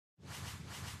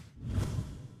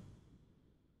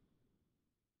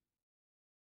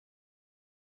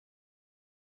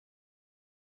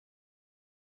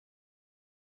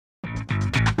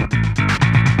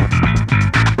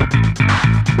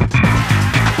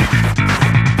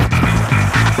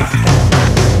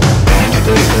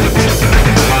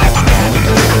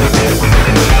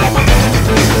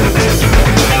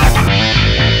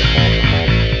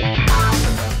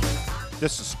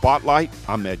Spotlight.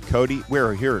 I'm Ed Codi.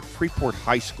 We're here at Freeport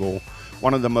High School,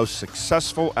 one of the most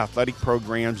successful athletic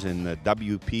programs in the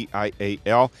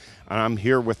WPIAL. And I'm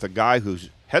here with the guy who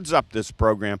heads up this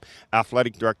program,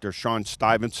 Athletic Director Sean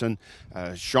Stuyvesant.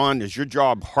 Sean, is your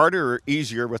job harder or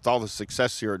easier with all the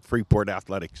success here at Freeport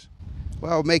Athletics?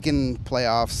 Well, making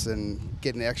playoffs and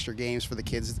getting extra games for the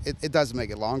kids, it does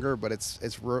make it longer, but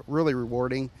it's really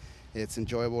rewarding. It's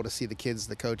enjoyable to see the kids,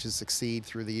 the coaches succeed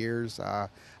through the years. I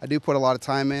do put a lot of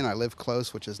time in. I live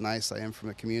close, which is nice. I am from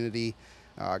the community.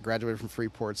 Graduated from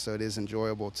Freeport, so it is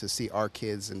enjoyable to see our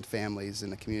kids and families in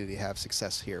the community have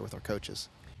success here with our coaches.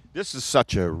 This is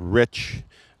such a rich,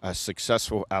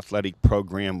 successful athletic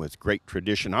program with great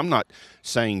tradition. I'm not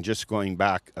saying just going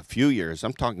back a few years.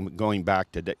 I'm talking about going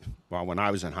back to, when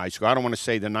I was in high school. I don't want to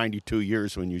say the 92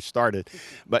 years when you started,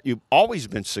 but you've always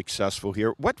been successful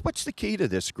here. What's the key to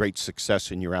this great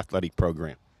success in your athletic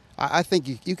program? I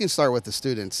think you can start with the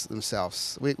students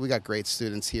themselves. We got great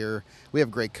students here. We have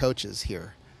great coaches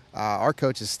here. Our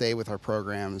coaches stay with our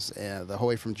programs the whole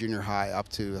way from junior high up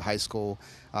to high school.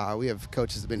 We have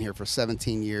coaches that have been here for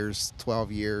 17 years,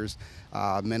 12 years.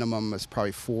 Minimum is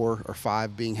probably 4 or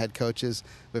 5 being head coaches.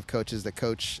 We have coaches that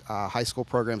coach high school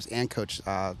programs and coach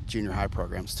junior high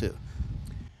programs too.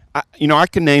 I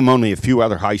can name only a few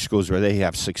other high schools where they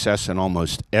have success in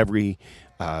almost every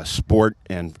sport,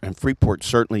 and Freeport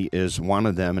certainly is one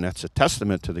of them, and that's a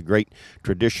testament to the great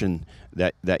tradition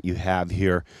that you have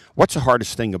here. What's the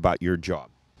hardest thing about your job?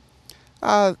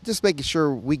 Just making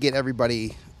sure we get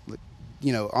everybody,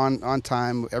 on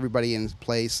time, everybody in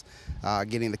place,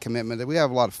 getting the commitment. We have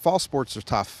a lot of fall sports are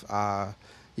tough.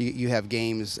 You have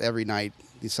games every night,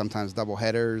 sometimes double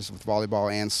headers with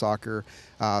volleyball and soccer.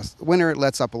 Winter it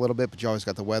lets up a little bit, but you always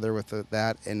got the weather with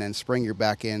that, and then spring you're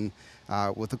back in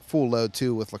with a full load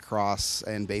too with lacrosse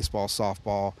and baseball,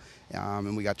 softball,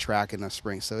 and we got track in the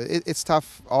spring. So it's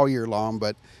tough all year long,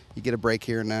 but you get a break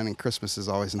here and then, and Christmas is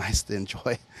always nice to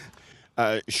enjoy.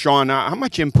 Sean, how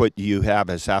much input do you have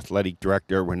as athletic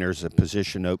director when there's a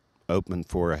position open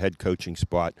for a head coaching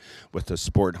spot with the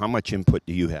sport? How much input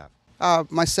do you have?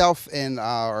 Myself and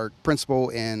our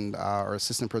principal and our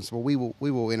assistant principal, we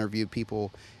will interview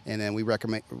people, and then we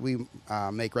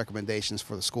make recommendations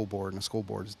for the school board, and the school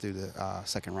boards do the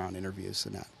second round interviews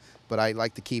and that. But I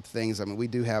like to keep things. I mean, we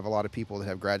do have a lot of people that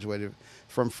have graduated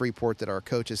from Freeport that are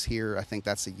coaches here. I think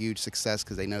that's a huge success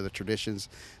because they know the traditions,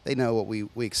 they know what we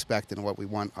expect and what we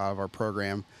want out of our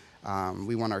program.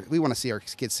 We want to see our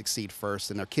kids succeed first,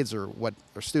 and our kids are what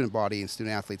our student body and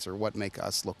student athletes are what make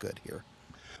us look good here.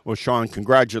 Well, Sean,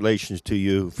 congratulations to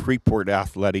you, Freeport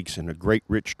Athletics, and a great,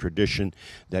 rich tradition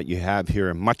that you have here,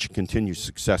 and much continued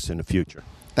success in the future.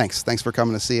 Thanks. Thanks for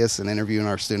coming to see us and interviewing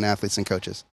our student athletes and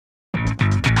coaches.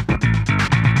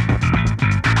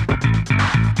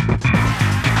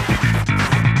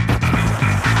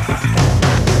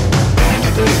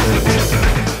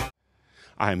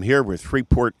 I am here with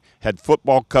Freeport head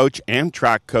football coach and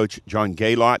track coach John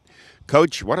Gaylott.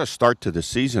 Coach, what a start to the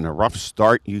season, a rough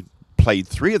start. You played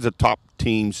 3 of the top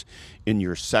teams in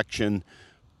your section.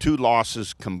 2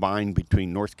 losses combined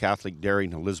between North Catholic, Derry,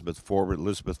 and Elizabeth Forward.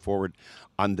 Elizabeth Forward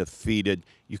undefeated.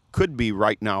 You could be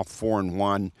right now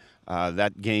 4-1.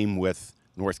 That game with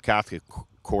North Catholic,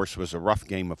 of course, was a rough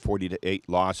game, a 40-8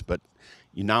 loss, but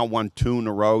you now won 2 in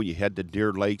a row. You head to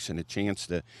Deer Lakes and a chance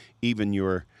to even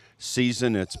your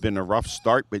season. It's been a rough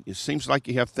start, but it seems like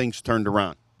you have things turned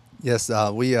around. Yes,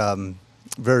 we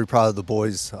very proud of the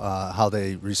boys, how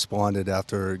they responded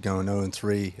after going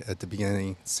 0-3 at the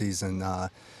beginning of the season.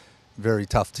 Very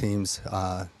tough teams,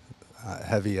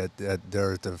 heavy at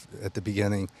the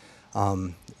beginning,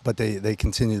 but they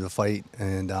continue to fight.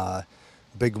 And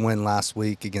big win last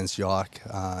week against York.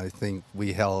 I think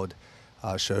we held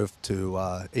Shove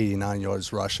to 89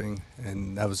 yards rushing,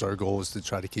 and that was our goal, was to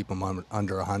try to keep them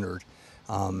under 100.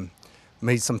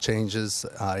 Made some changes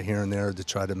here and there to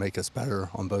try to make us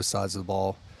better on both sides of the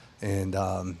ball, and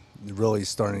really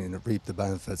starting to reap the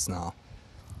benefits now.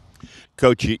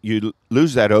 Coach, you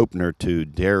lose that opener to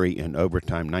Derry in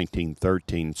overtime,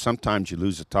 19-13. Sometimes you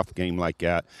lose a tough game like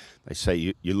that. They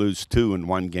say you lose 2 in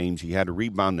one games. You had to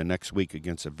rebound the next week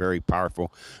against a very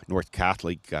powerful North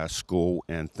Catholic school,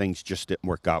 and things just didn't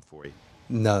work out for you.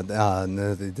 No,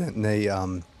 they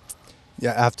didn't.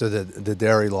 After the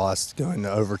Derry loss, going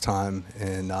to overtime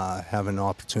and having an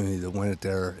opportunity to win it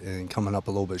there and coming up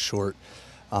a little bit short,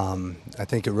 I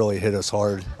think it really hit us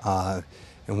hard,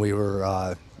 and we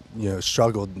were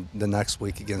struggled the next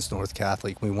week against North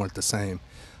Catholic. We weren't the same.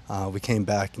 We came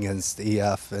back against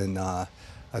EF, and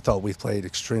I thought we played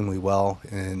extremely well,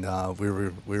 and we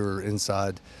were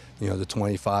inside, the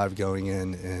 25 going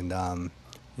in, and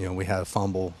we had a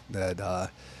fumble that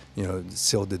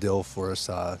sealed the deal for us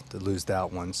to lose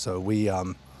that one. So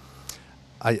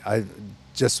I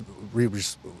just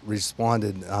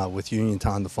responded with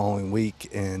Uniontown the following week,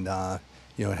 and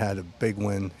had a big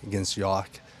win against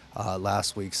York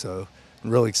last week. So I'm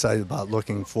really excited about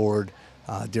looking forward.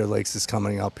 Deer Lakes is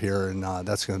coming up here, and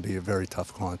that's going to be a very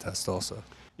tough contest also.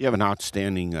 You have an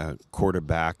outstanding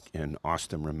quarterback in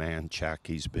Austin Romanchak.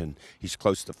 He's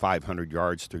close to 500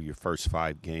 yards through your first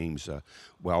 5 games.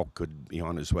 Could be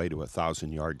on his way to a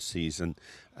 1,000-yard season.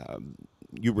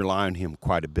 You rely on him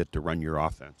quite a bit to run your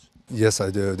offense. Yes,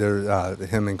 I do.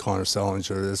 Him and Connor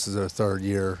Sellinger, this is their 3rd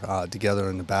year together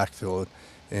in the backfield,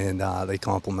 and they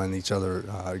complement each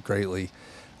other greatly.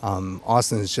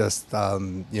 Austin is just,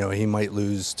 he might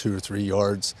lose 2 or 3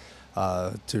 yards,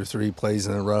 2 or 3 plays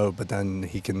in a row, but then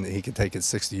he can take it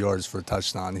 60 yards for a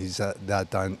touchdown. He's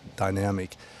that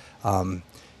dynamic.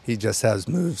 He just has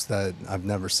moves that I've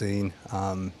never seen.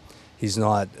 He's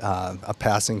not a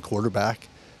passing quarterback,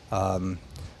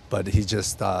 but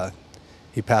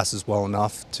he passes well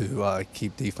enough to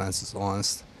keep defenses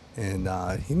honest,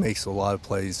 and he makes a lot of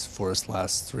plays for us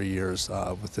last 3 years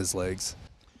with his legs.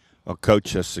 Well,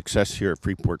 Coach, success here at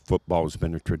Freeport football has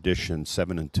been a tradition.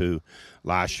 7-2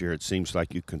 last year. It seems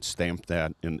like you can stamp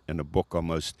that in a book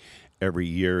almost every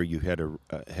year. You had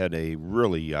a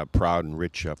really proud and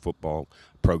rich football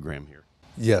program here.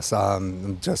 Yes,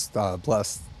 I'm just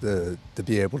blessed to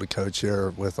be able to coach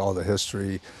here with all the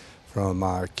history from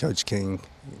Coach King,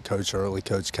 Coach Early,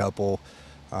 Coach Keppel,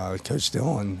 Coach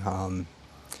Dillon.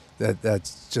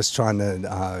 That's just trying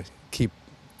to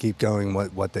keep going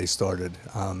what they started.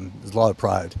 There's a lot of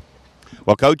pride.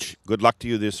 Well, Coach, good luck to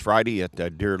you this Friday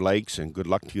at Deer Lakes, and good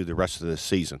luck to you the rest of the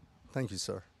season. Thank you,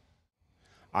 sir.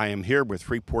 I am here with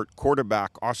Freeport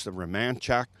quarterback Austin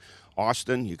Romanchak.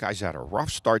 Austin, you guys had a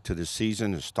rough start to the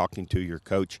season. I was talking to your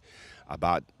coach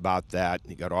about that.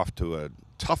 You got off to a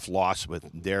tough loss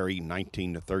with Derry,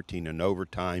 19-13 in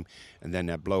overtime, and then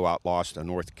that blowout loss to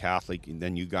North Catholic. And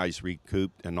then you guys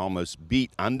recouped and almost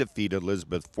beat undefeated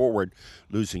Elizabeth Forward,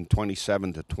 losing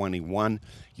 27-21.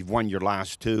 You've won your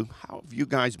last 2. How have you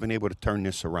guys been able to turn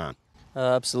this around?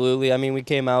 Absolutely. I mean, we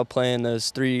came out playing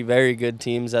those 3 very good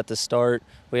teams at the start.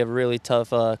 We have a really tough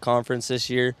conference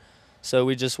this year, so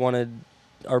we just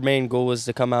our main goal was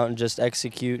to come out and just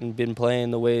execute and been playing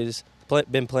the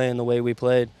way we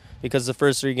played. Because the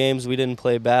first 3 games we didn't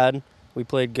play bad, we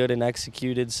played good and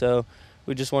executed. So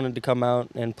we just wanted to come out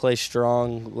and play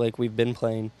strong like we've been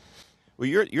playing. Well,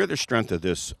 you're the strength of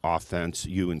this offense,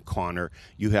 you and Connor.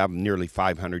 You have nearly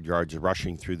 500 yards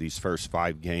rushing through these first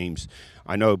 5 games.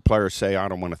 I know players say, I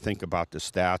don't want to think about the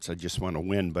stats, I just want to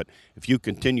win. But if you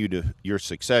continue your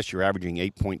success, you're averaging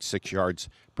 8.6 yards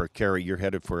per carry. You're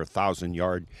headed for a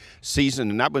 1,000-yard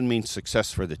season, and that would mean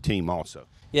success for the team also.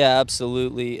 Yeah,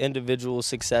 absolutely. Individual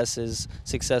success is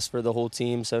success for the whole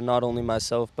team. So not only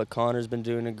myself, but Connor's been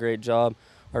doing a great job.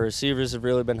 Our receivers have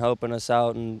really been helping us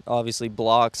out, and obviously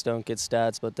blocks don't get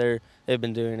stats, but they've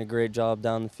been doing a great job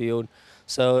down the field.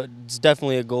 So it's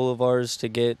definitely a goal of ours to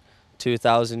get to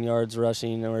 1,000 yards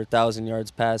rushing or 1,000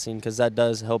 yards passing, because that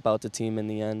does help out the team in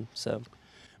the end. So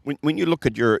when you look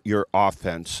at your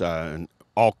offense, and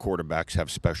all quarterbacks have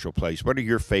special plays, what are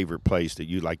your favorite plays that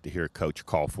you like to hear a coach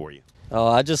call for you? Oh,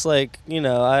 I just like,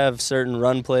 I have certain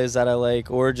run plays that I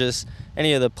like, or just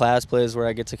any of the pass plays where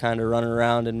I get to kind of run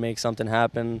around and make something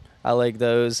happen. I like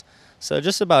those. So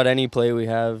just about any play we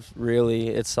have,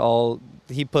 really,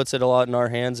 he puts it a lot in our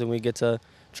hands, and we get to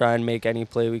try and make any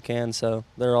play we can. So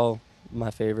they're all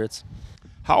my favorites.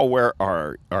 How aware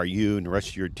are you and the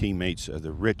rest of your teammates of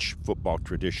the rich football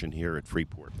tradition here at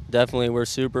Freeport? Definitely, we're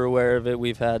super aware of it.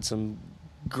 We've had some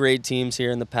great teams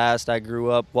here in the past. I grew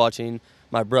up watching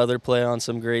my brother play on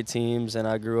some great teams, and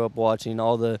I grew up watching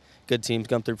all the good teams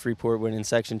come through Freeport, winning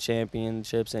section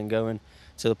championships and going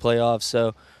to the playoffs.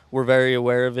 So we're very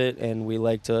aware of it, and we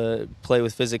like to play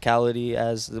with physicality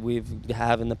as we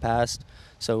have in the past.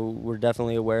 So we're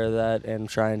definitely aware of that and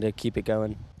trying to keep it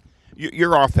going.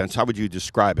 Your offense, how would you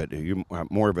describe it? Are you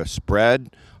more of a spread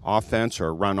offense or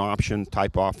a run option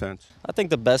type offense? I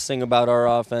think the best thing about our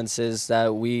offense is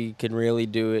that we can really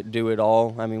do it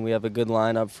all. I mean, we have a good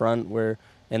line up front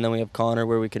and then we have Connor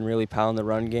where we can really pound the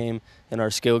run game, and our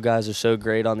skill guys are so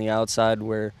great on the outside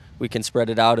where we can spread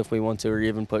it out if we want to, or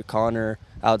even put Connor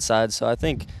outside. So I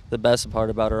think the best part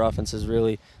about our offense is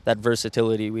really that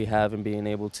versatility we have in being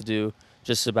able to do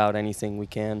just about anything we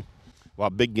can. Well,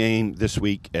 big game this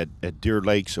week at Deer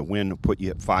Lakes. A win will put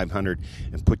you at 500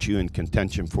 and put you in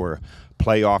contention for a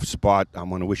playoff spot. I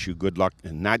want to wish you good luck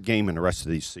in that game and the rest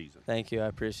of the season. Thank you. I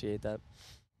appreciate that.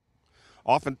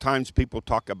 Oftentimes people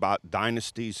talk about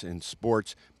dynasties in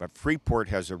sports, but Freeport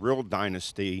has a real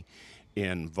dynasty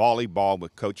in volleyball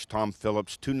with Coach Tom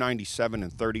Phillips, 297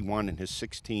 and 31 in his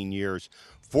 16 years,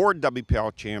 4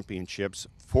 WPL championships,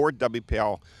 4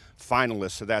 WPL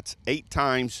finalists. So that's 8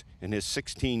 times in his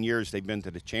 16 years they've been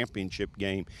to the championship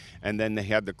game. And then they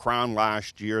had the crown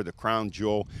last year, the crown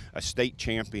jewel, a state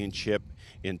championship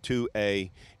in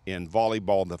 2A in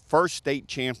volleyball, the first state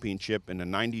championship in the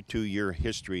 92-year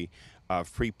history of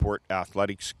Freeport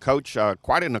Athletics. Coach,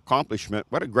 quite an accomplishment.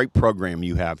 What a great program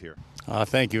you have here.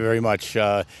 Thank you very much.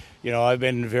 I've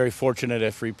been very fortunate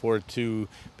at Freeport to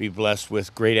be blessed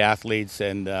with great athletes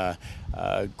and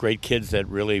great kids that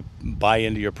really buy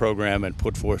into your program and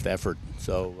put forth effort.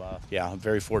 So, I'm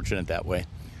very fortunate that way.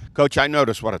 Coach, I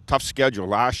noticed what a tough schedule.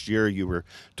 Last year you were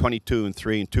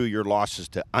 22-3 and 2 of your losses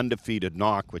to undefeated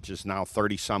Knock, which is now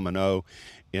 30-0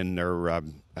 in their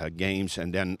games,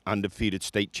 and then undefeated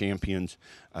state champions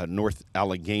North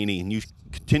Allegheny. And you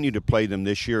continue to play them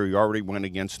this year. You already went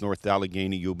against North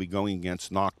Allegheny. You'll be going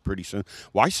against Knock pretty soon.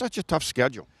 Why such a tough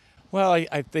schedule? Well,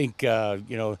 I think,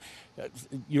 you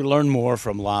learn more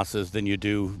from losses than you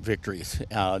do victories.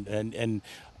 And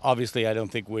obviously, I don't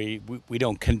think we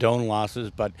don't condone losses,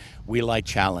 but we like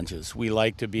challenges. We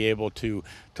like to be able to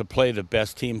play the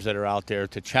best teams that are out there,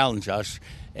 to challenge us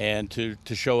and to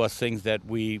show us things that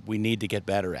we need to get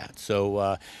better at.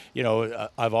 So,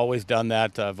 I've always done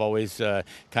that. I've always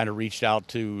kind of reached out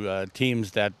to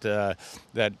teams that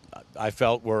I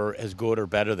felt were as good or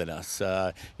better than us.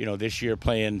 This year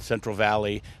playing Central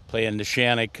Valley, playing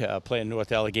Neshannock, playing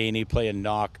North Allegheny, playing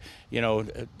Knock,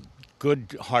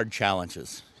 good, hard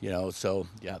challenges, so,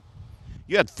 yeah.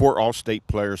 You had 4 All-State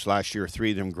players last year.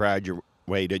 3 of them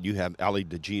graduated. You have Ellie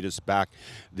DeGitas back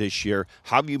this year.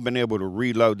 How have you been able to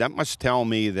reload? That must tell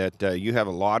me that you have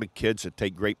a lot of kids that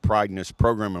take great pride in this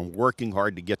program and working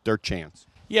hard to get their chance.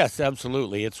 Yes,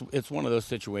 absolutely. It's one of those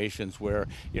situations where,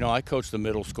 I coach the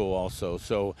middle school also.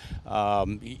 So,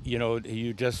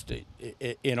 you just,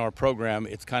 in our program,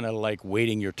 it's kind of like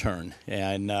waiting your turn.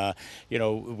 And,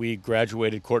 we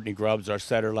graduated Courtney Grubbs, our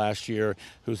setter last year,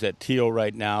 who's at Teal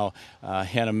right now,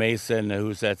 Hannah Mason,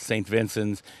 who's at St.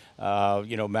 Vincent's.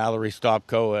 Mallory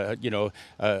Stopko,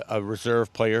 a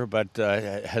reserve player, but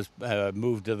has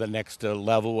moved to the next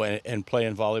level and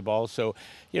playing volleyball. So,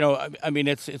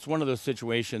 it's one of those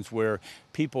situations where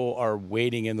people are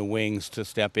waiting in the wings to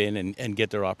step in and get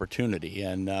their opportunity.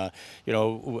 And,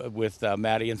 with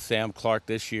Maddie and Sam Clark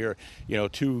this year,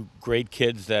 2 great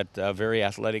kids very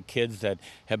athletic kids that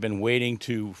have been waiting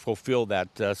to fulfill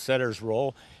that setter's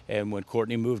role. And when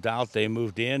Courtney moved out, they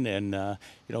moved in, and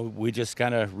we just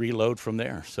kind of reload from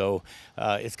there. So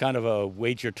it's kind of a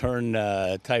wait your turn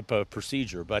type of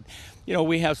procedure. But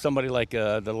we have somebody like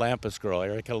the Lampus girl,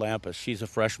 Erica Lampus. She's a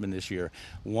freshman this year,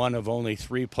 one of only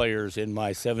 3 players in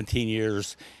my 17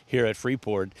 years here at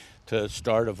Freeport to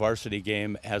start a varsity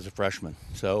game as a freshman.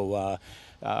 So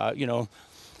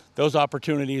those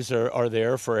opportunities are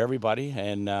there for everybody,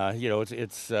 and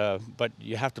but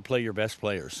you have to play your best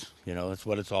players. That's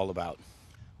what it's all about.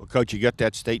 Well, Coach, you got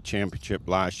that state championship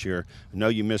last year. I know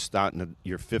you missed out on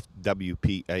your 5th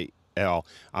WPAL.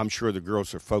 I'm sure the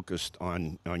girls are focused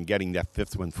on getting that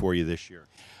 5th one for you this year.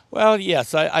 Well,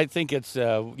 yes, I think it's,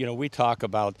 we talk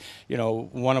about,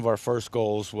 one of our first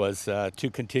goals was to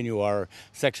continue our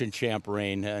section champ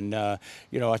reign. And,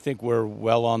 I think we're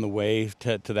well on the way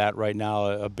to that right now.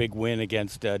 A big win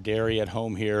against Derry at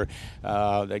home here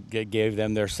that gave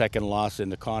them their 2nd loss in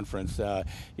the conference.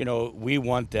 We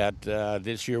want that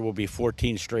this year will be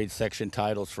 14 straight section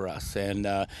titles for us. And,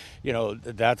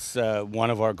 that's one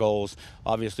of our goals.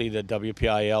 Obviously, the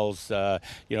WPIL's,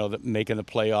 making the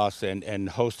playoffs and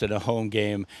hosting a home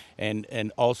game,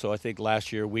 and also I think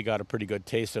last year we got a pretty good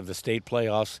taste of the state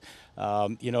playoffs.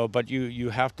 But you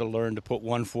have to learn to put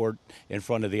one foot in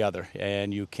front of the other,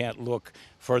 and you can't look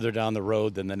further down the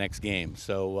road than the next game.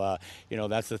 So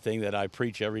that's the thing that I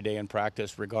preach every day in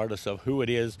practice, regardless of who it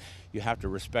is. You have to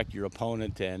respect your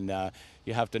opponent, and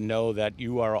you have to know that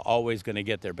you are always going to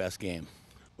get their best game.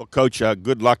 Well, Coach,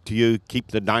 good luck to you. Keep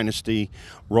the dynasty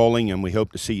rolling, and we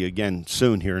hope to see you again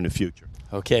soon here in the future.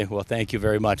 Okay, well, thank you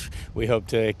very much. We hope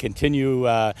to continue,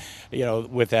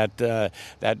 with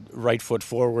that right foot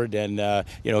forward and,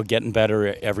 getting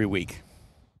better every week.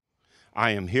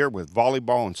 I am here with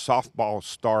volleyball and softball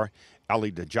star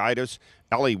Ellie DeGitas.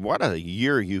 Ellie, what a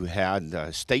year you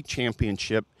had. State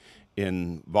championship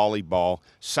in volleyball,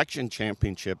 section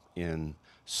championship in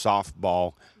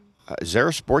softball. Is there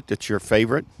a sport that's your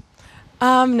favorite?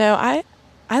 No,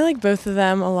 I like both of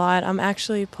them a lot. I'm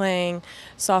actually playing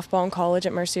softball in college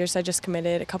at Mercier, so I just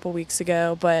committed a couple weeks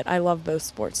ago, but I love both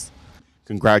sports.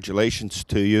 Congratulations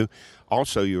to you.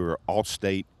 Also, you were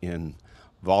All-State in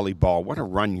volleyball. What a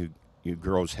run you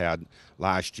girls had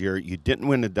last year. You didn't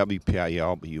win the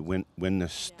WPIL, but you win the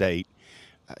state.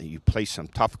 You placed some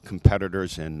tough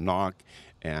competitors in Knock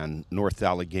and North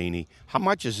Allegheny. How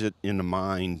much is it in the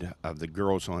mind of the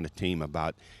girls on the team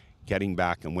about getting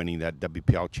back and winning that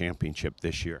WPL championship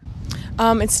this year?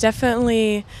 It's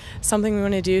definitely something we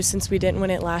want to do since we didn't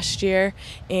win it last year,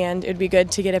 and it'd be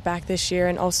good to get it back this year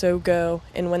and also go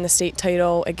and win the state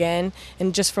title again.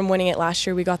 And just from winning it last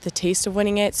year, we got the taste of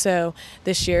winning it, so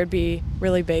this year it'd be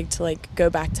really big to go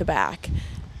back to back.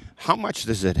 How much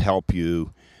does it help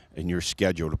you in your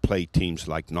schedule to play teams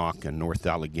like Knock and North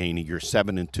Allegheny? You're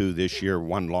 7-2 this year,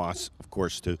 one loss, of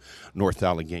course, to North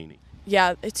Allegheny.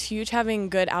 Yeah, it's huge having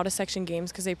good out-of-section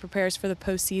games because they prepare us for the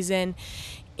postseason.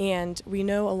 And we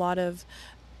know a lot of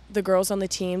the girls on the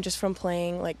team just from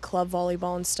playing club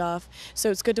volleyball and stuff. So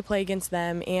it's good to play against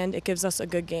them, and it gives us a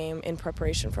good game in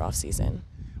preparation for off-season.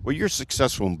 Well, you're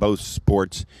successful in both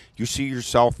sports. You see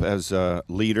yourself as a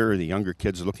leader, the younger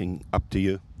kids looking up to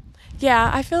you?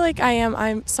 Yeah, I feel like I am.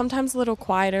 I'm sometimes a little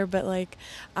quieter, but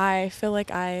I feel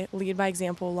like I lead by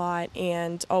example a lot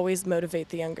and always motivate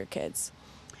the younger kids.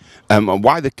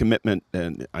 Why the commitment,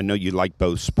 and I know you like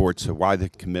both sports, so why the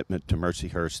commitment to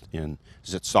Mercyhurst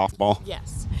is it softball?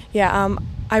 Yes. Yeah,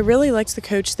 I really liked the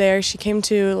coach there. She came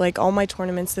to all my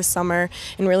tournaments this summer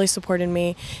and really supported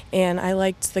me, and I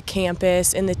liked the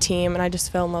campus and the team, and I just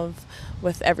fell in love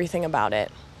with everything about it.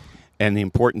 And the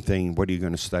important thing, what are you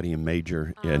going to study and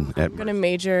major in? I'm going to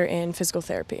major in physical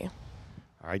therapy.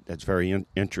 All right, that's very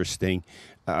interesting.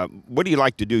 What do you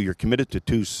like to do? You're committed to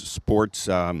two sports.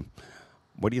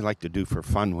 What do you like to do for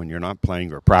fun when you're not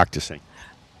playing or practicing?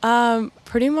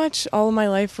 Pretty much all of my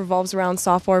life revolves around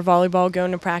softball or volleyball,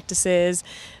 going to practices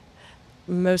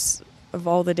most of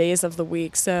all the days of the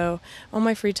week. So on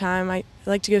my free time, I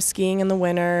like to go skiing in the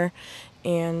winter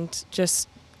and just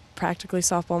practically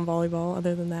softball and volleyball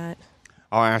other than that.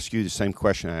 I'll ask you the same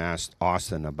question I asked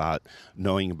Austin about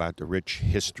knowing about the rich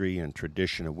history and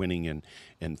tradition of winning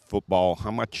in football.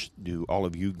 How much do all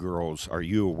of you girls, are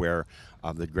you aware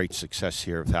of the great success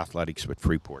here with athletics with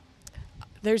Freeport?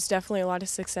 There's definitely a lot of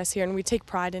success here, and we take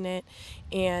pride in it,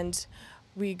 and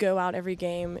we go out every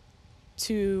game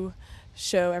to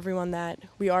show everyone that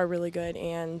we are really good,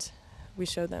 and we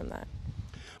show them that.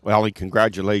 Well, Allie,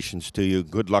 congratulations to you.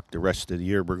 Good luck the rest of the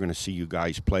year. We're going to see you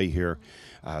guys play here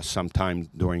sometime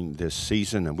during this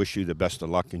season, and wish you the best of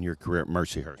luck in your career at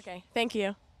Mercyhurst. Okay, thank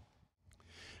you.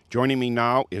 Joining me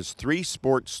now is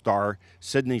three-sport star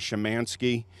Sydney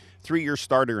Shemansky, 3-year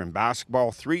starter in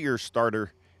basketball, 3-year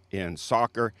starter in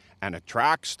soccer, and a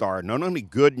track star, not only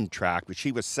good in track, but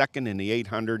she was second in the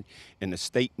 800 in the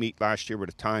state meet last year with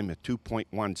a time of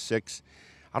 2.16.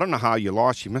 I don't know how you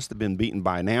lost. You must have been beaten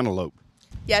by an antelope.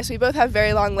 Yes, we both have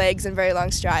very long legs and very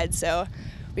long strides, so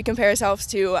we compare ourselves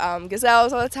to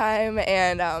gazelles all the time,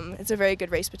 and it's a very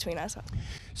good race between us.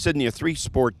 Sydney, a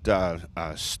three-sport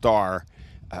star,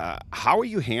 how are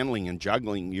you handling and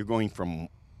juggling? You're going from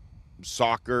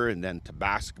soccer and then to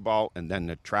basketball and then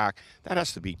to track. That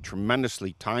has to be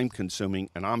tremendously time-consuming,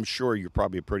 and I'm sure you're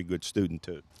probably a pretty good student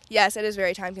too. Yes, it is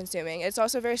very time-consuming. It's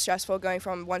also very stressful going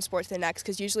from one sport to the next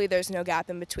because usually there's no gap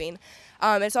in between.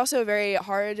 It's also very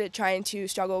hard trying to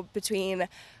struggle between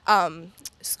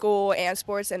school and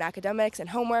sports and academics and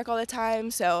homework all the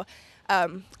time. So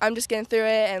I'm just getting through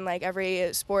it, and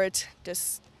every sport,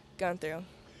 just going through.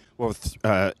 Well,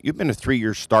 you've been a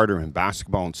 3-year starter in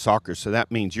basketball and soccer, so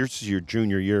that means yours is your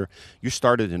junior year. You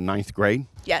started in 9th grade?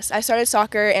 Yes, I started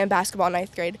soccer and basketball in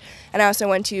 9th grade, and I also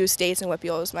went to states and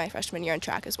Whitfields my freshman year in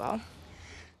track as well.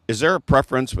 Is there a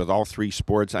preference with all three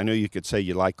sports? I know you could say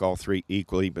you like all three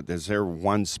equally, but is there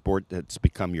one sport that's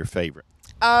become your favorite?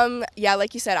 Yeah,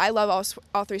 like you said, I love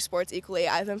all three sports equally.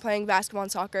 I've been playing basketball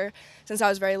and soccer since I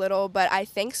was very little, but I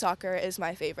think soccer is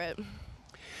my favorite.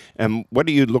 And what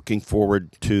are you looking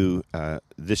forward to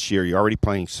this year? You're already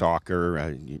playing soccer,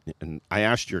 and I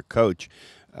asked your coach,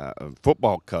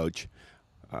 football coach,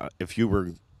 if you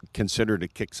were considered to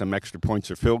kick some extra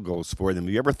points or field goals for them.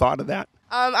 Have you ever thought of that?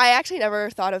 I actually never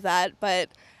thought of that, but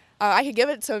I could give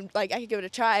it a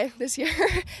try this year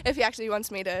if he actually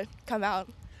wants me to come out.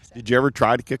 So. Did you ever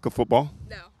try to kick a football?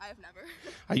 No, I have never.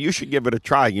 You should give it a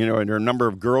try. You know, and there are a number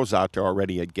of girls out there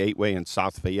already at Gateway and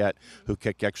South Fayette who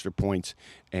kick extra points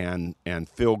and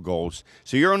field goals.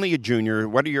 So you're only a junior.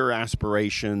 What are your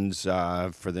aspirations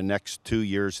for the next 2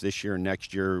 years, this year and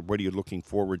next year? What are you looking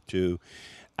forward to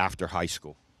after high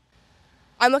school?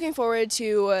 I'm looking forward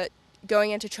to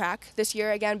going into track this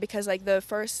year again because like the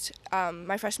first,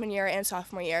 my freshman year and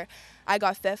sophomore year, I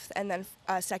got 5th and then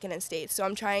 2nd in states. So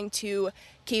I'm trying to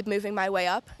keep moving my way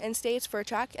up in states for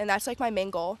track, and that's like my main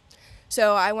goal.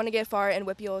 So I want to get far in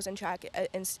whip mules and track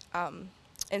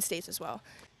in states as well.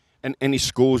 And any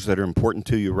schools that are important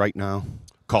to you right now?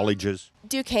 Colleges?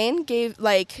 Duquesne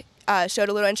showed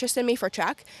a little interest in me for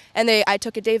track, and I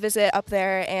took a day visit up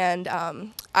there, and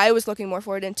I was looking more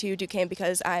forward into Duquesne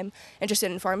because I'm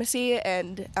interested in pharmacy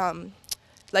and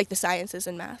like the sciences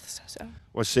and maths. So.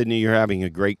 Well, Sydney, you're having a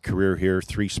great career here,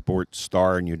 3-sport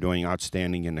star, and you're doing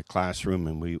outstanding in the classroom,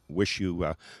 and we wish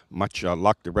you much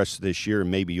luck the rest of this year, and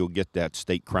maybe you'll get that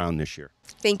state crown this year.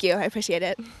 Thank you. I appreciate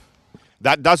it.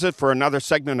 That does it for another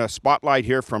segment of Spotlight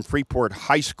here from Freeport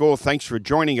High School. Thanks for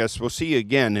joining us. We'll see you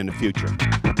again in the future.